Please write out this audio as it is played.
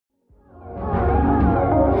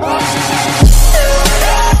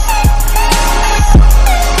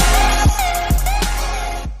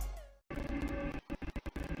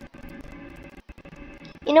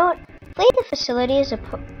Facility is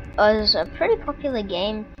a pretty popular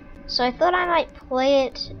game, so I thought I might play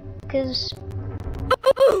it because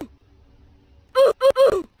a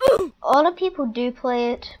lot of people do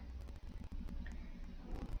play it.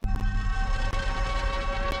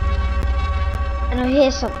 And I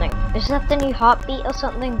hear something. Is that the new heartbeat or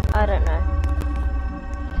something? I don't know.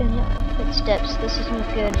 I can hear footsteps. This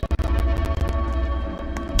isn't good.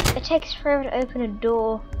 It takes forever to open a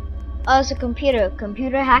door. Oh, it's a computer.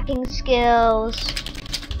 Computer hacking skills.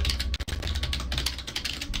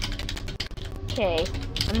 Okay,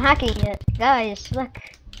 I'm hacking it. Guys, look.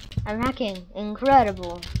 I'm hacking.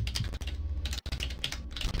 Incredible.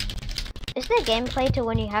 Is there gameplay to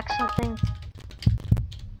when you hack something?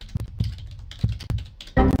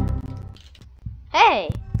 Hey!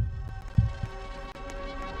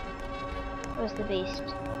 Where's the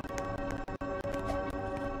beast?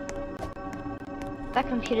 That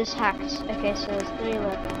computer's hacked. Okay, so there's 3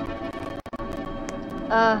 left.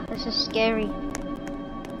 This is scary.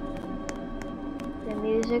 The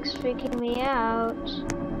music's freaking me out.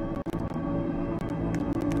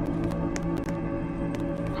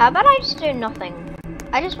 How about I just do nothing?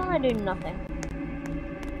 I just want to do nothing.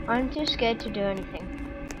 I'm too scared to do anything.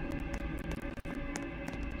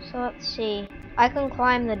 So let's see. I can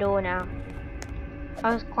climb the door now.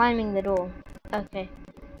 I was climbing the door. Okay.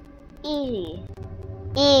 Easy.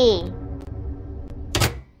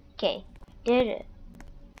 Okay, did it.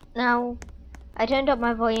 Now, I turned up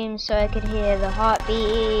my volume so I could hear the heartbeats.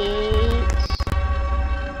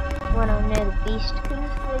 When I'm near the beast, could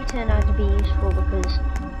really turn out to be useful because...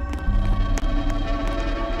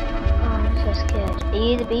 Oh, I'm so scared. Are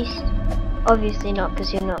you the beast? Obviously not,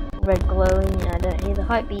 because you're not red glowing and I don't hear the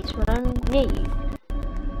heartbeats when I'm near you.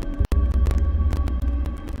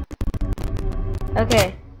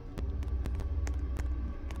 Okay.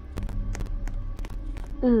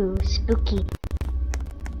 Ooh, spooky.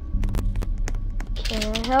 Can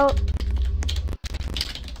I help?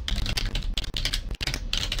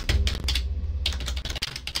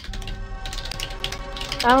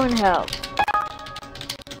 I want help.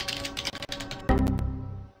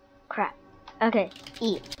 Crap. Okay,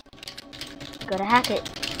 eat. Gotta hack it.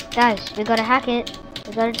 Guys, we gotta hack it.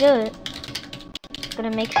 We gotta do it.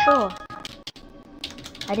 Gotta make sure.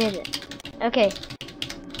 I did it. Okay.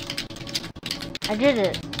 I did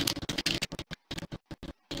it.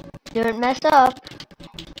 Don't mess up.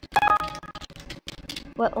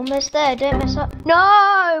 We're almost there. Don't mess up.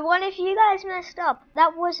 No! One of you guys messed up.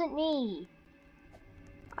 That wasn't me.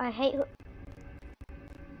 I hate...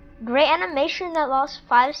 Great animation that lasts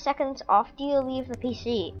 5 seconds after you leave the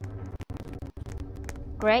PC.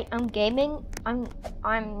 Great, I'm gaming.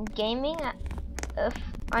 I'm gaming.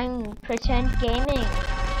 I'm pretend gaming.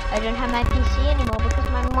 I don't have my PC anymore because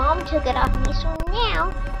my mom took it off me, so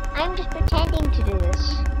now I'm just pretending to do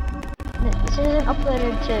this. This isn't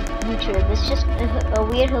uploaded to YouTube, it's just a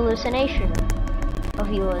weird hallucination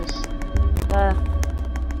of yours.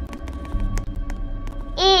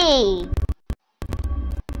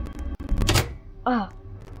 Oh,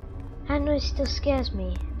 that noise still scares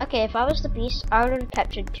me. Okay, if I was the beast, I would have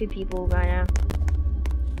captured 2 people by now.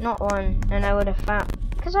 Not 1, and I would have found...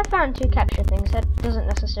 Because I found 2 capture things, that doesn't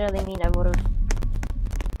necessarily mean I would have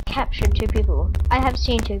captured 2 people. I have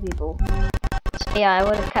seen 2 people. So yeah, I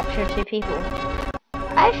would have captured 2 people.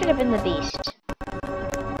 I should have been the beast.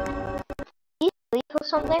 Beast leap or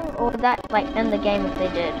something? Or would that, like, end the game if they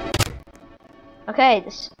did? Okay,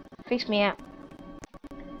 this freaks me out.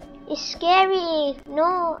 It's scary!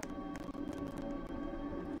 No!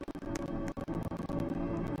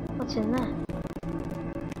 What's in there?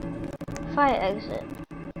 Fire exit.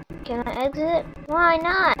 Can I exit? Why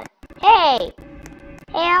not? Hey!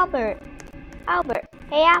 Hey Albert! Albert!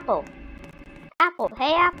 Hey Apple! Apple!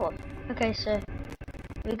 Hey Apple! Okay, so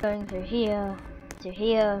we're going through here, to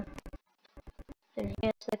here. There's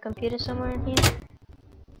the computer somewhere in here.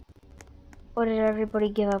 Or did everybody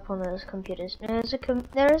give up on those computers? There is a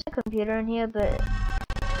computer in here, but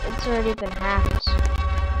it's already been hacked.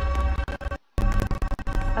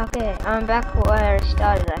 Okay, I'm back where I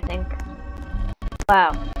started, I think.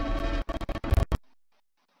 Wow.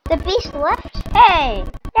 The beast left? Hey!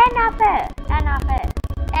 They're not fair! They're not fair!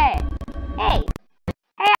 Hey! Hey!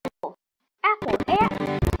 Hey Apple! Apple! Hey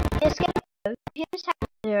Apple! Escape! Computers hack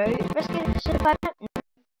 0. Rescue survive.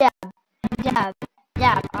 Dab! Dab!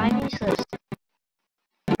 Dab! I'm useless.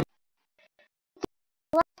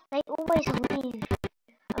 They always leave.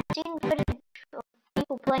 I've seen footage of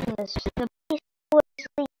people playing this. The beast always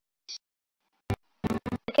leaves.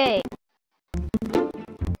 Okay.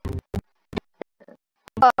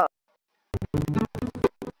 Oh.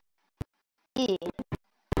 Yeah.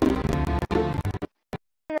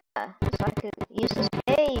 useless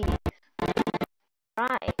cave.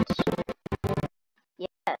 Right.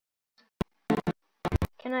 Yeah.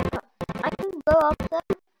 Can I can go up there?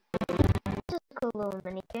 This is a cool little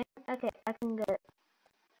mini game. Okay, I can go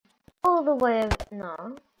all the way over.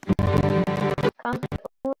 No. Can't go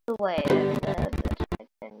all the way over there, but I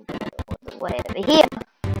can go all the way over here.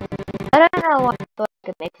 I don't know why I thought I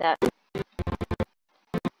could make that.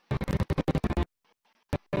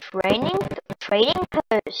 Trading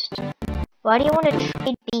post. Why do you want to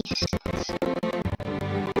trade beasts?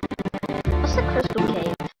 What's the crystal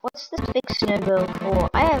cave? What's this big snowball for?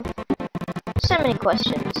 I have so many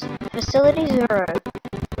questions. Facility 0.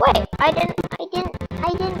 Wait, I didn't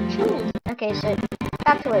choose. Okay, so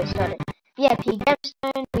back to where it started. VIP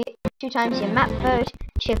gemstone, 2 times your map vote,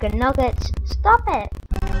 chicken nuggets. Stop it.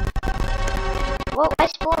 Well, I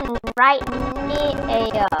spawned right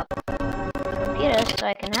near a computer, so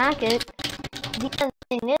I can hack it. The other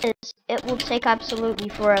thing is, it will take absolutely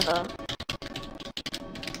forever.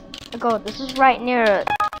 Oh god, this is right near a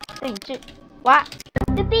thing too. What?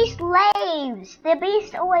 The beast leaves! The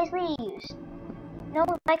beast always leaves. No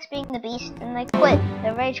one likes being the beast and they quit.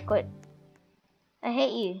 They rage quit. I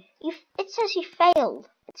hate you. It says you failed.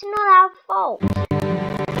 It's not our fault.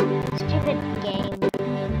 Stupid game.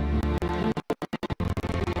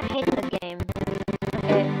 I hate the game.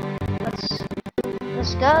 Okay,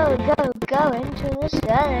 let's go into the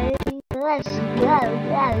sky. Let's go.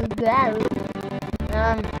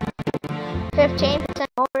 15%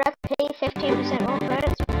 more FP, 15% more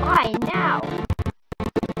credits. Why now?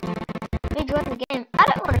 Rejoin the game. I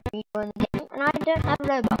don't want to rejoin the game, and I don't have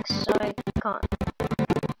Robux, so I can't.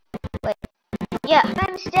 Wait. Yeah,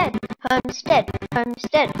 homestead.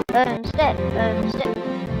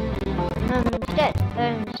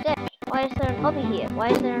 Why is there an obby here? What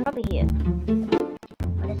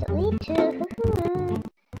does it lead to?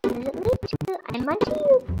 What does it lead to?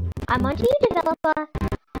 I'm onto you, developer.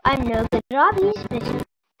 I'm no good at obbies, but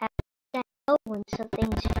I know when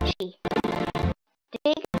something's fishy. Did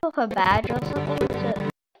he give up a badge or something to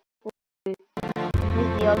with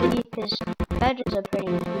the obby? Because badges are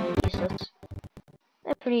pretty useless.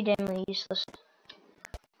 They're pretty damnly useless.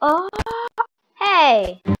 Oh,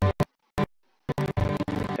 hey!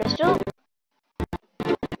 Crystal?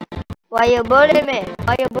 Why you bullying me?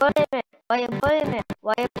 Why you bullying me? Why you bullying me?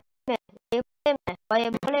 Why you bullying me? Why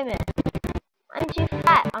you bullying me? I'm too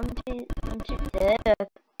fat. I'm too thick. I'm too thick.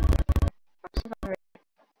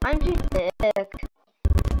 I'm too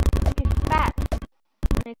fat.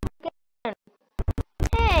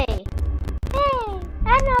 Hey!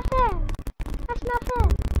 That's not fair. That's not fair.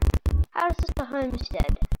 How is this a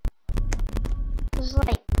homestead? This is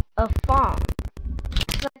like a farm.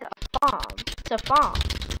 It's like a farm. It's a farm.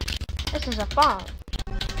 This is a farm.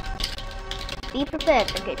 Be prepared.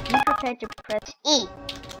 Okay, be prepared to press E.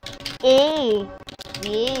 E.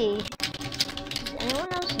 Is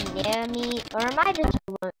anyone else near me? Or am I just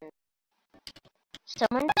alone?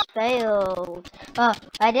 Someone just failed. Oh,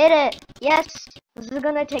 I did it! Yes! This is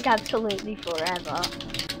gonna take absolutely forever.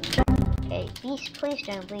 Okay, Beast, please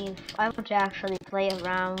don't leave. I want to actually play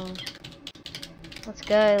around. Let's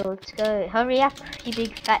go. Hurry up, you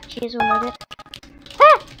big fat cheese nugget.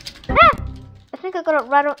 Ah! I think I got it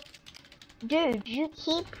right on. Dude, you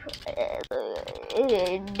keep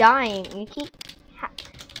dying. You keep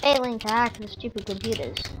failing to hack the stupid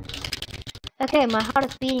computers. Okay, my heart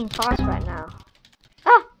is beating fast right now.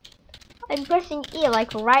 Ah! I'm pressing E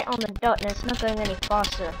like right on the dot and it's not going any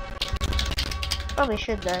faster. Probably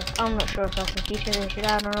should though. I'm not sure if that's the feature they should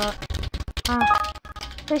add or not. Ah,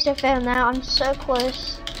 please don't fail now. I'm so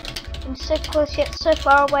close. I'm so close yet so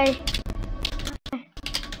far away.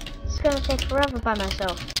 It's gonna take forever by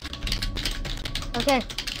myself. Okay.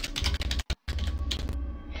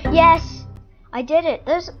 Yes! I did it.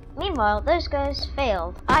 Meanwhile, those guys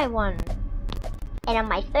failed. I won. And on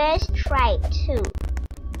my first try too.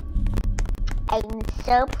 I'm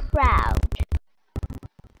so proud.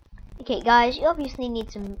 Okay guys, you obviously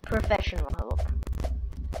need some professional help.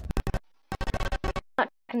 Not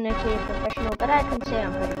technically a professional, but I can say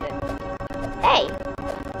I'm pretty good. Hey!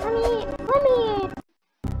 Let me...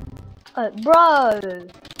 bro!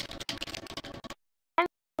 I'm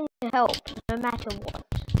going to help, no matter what.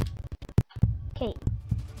 Okay.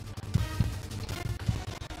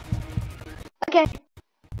 Okay.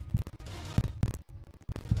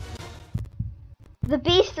 The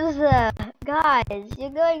beast is there! Guys, you're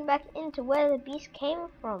going back into where the beast came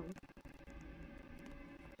from.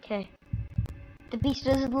 Okay. The beast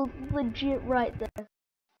is legit right there.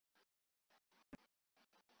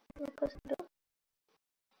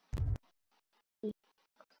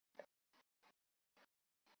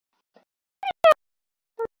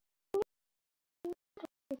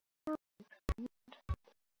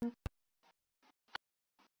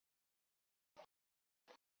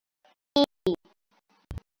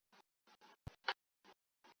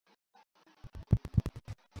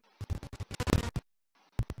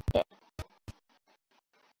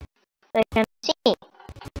 they cannot see me.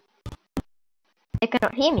 They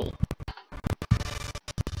cannot hear me.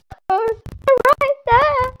 Oh, they're right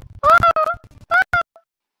there!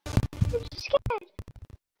 I'm so scared.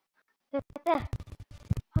 They're right there.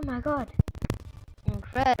 Oh my god.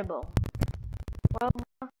 Incredible. Well,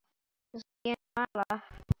 this is the end of my life.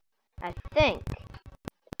 I think.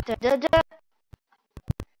 Okay,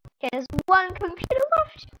 there's one computer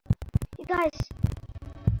left. You guys,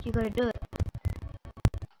 you gotta do it.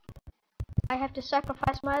 I have to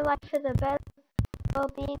sacrifice my life for the better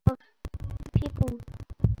well-being of people.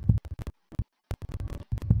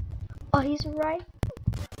 Oh, he's right.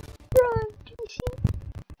 Bro, do you see?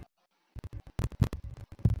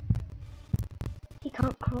 He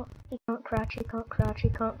can't crawl. He can't crouch. He can't crouch. He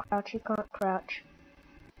can't crouch. He can't crouch.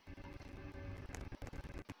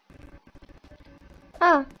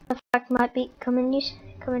 Ah, the fact might be come in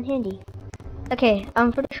handy. Okay,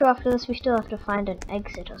 I'm pretty sure after this we still have to find an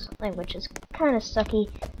exit or something, which is kind of sucky,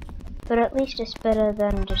 but at least it's better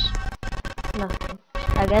than just nothing,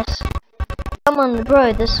 I guess. Come on,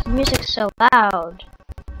 bro, this music's so loud.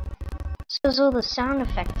 So is all the sound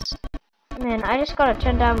effects. Man, I just gotta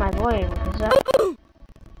turn down my volume because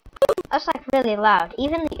that's like really loud.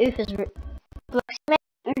 Even the oof is like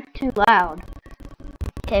oof too loud.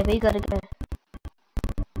 Okay, we gotta go.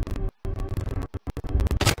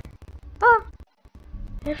 Oh,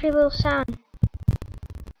 every little sound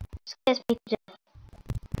scares me to death.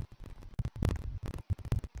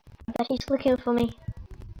 I bet he's looking for me.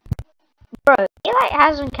 Bro, he like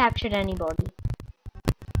hasn't captured anybody.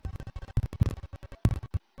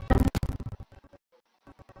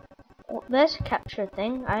 Well, there's a capture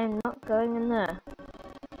thing. I am not going in there.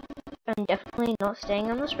 I'm definitely not staying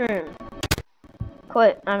in this room.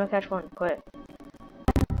 Quit. I'm a catch one. Quit.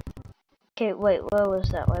 Okay, wait. Where was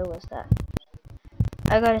that? Where was that?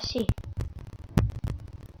 I gotta see.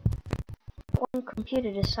 One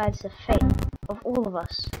computer decides the fate of all of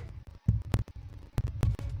us.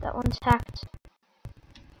 That one's hacked.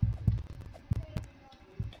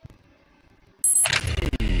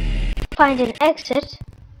 Find an exit.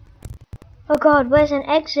 Oh god, where's an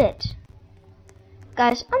exit?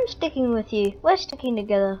 Guys, I'm sticking with you. We're sticking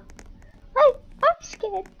together. I'm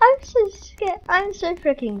scared. I'm so scared. I'm so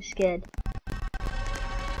freaking scared.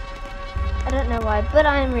 I don't know why, but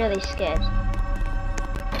I'm really scared.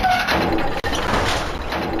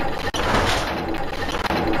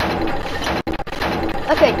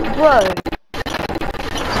 Okay, bro.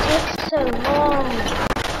 This takes so long.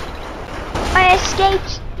 I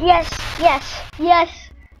escaped! Yes, yes, yes!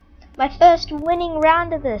 My first winning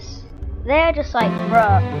round of this. They're just like,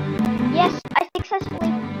 bruh. Yes, I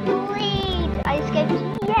successfully lead! I escaped,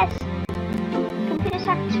 yes! Computers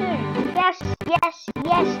hack too. Yes, yes,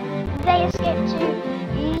 yes! They escaped too.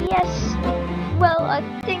 Yes! Well, I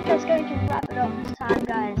think that's going to wrap it up this time,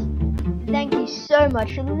 guys. Thank you so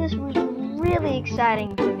much. This was really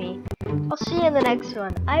exciting for me. I'll see you in the next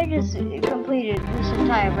one. I just completed this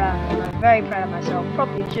entire round and I'm very proud of myself.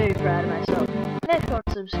 Probably too proud of myself. Make sure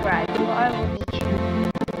to subscribe or I will meet you.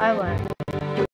 I won't.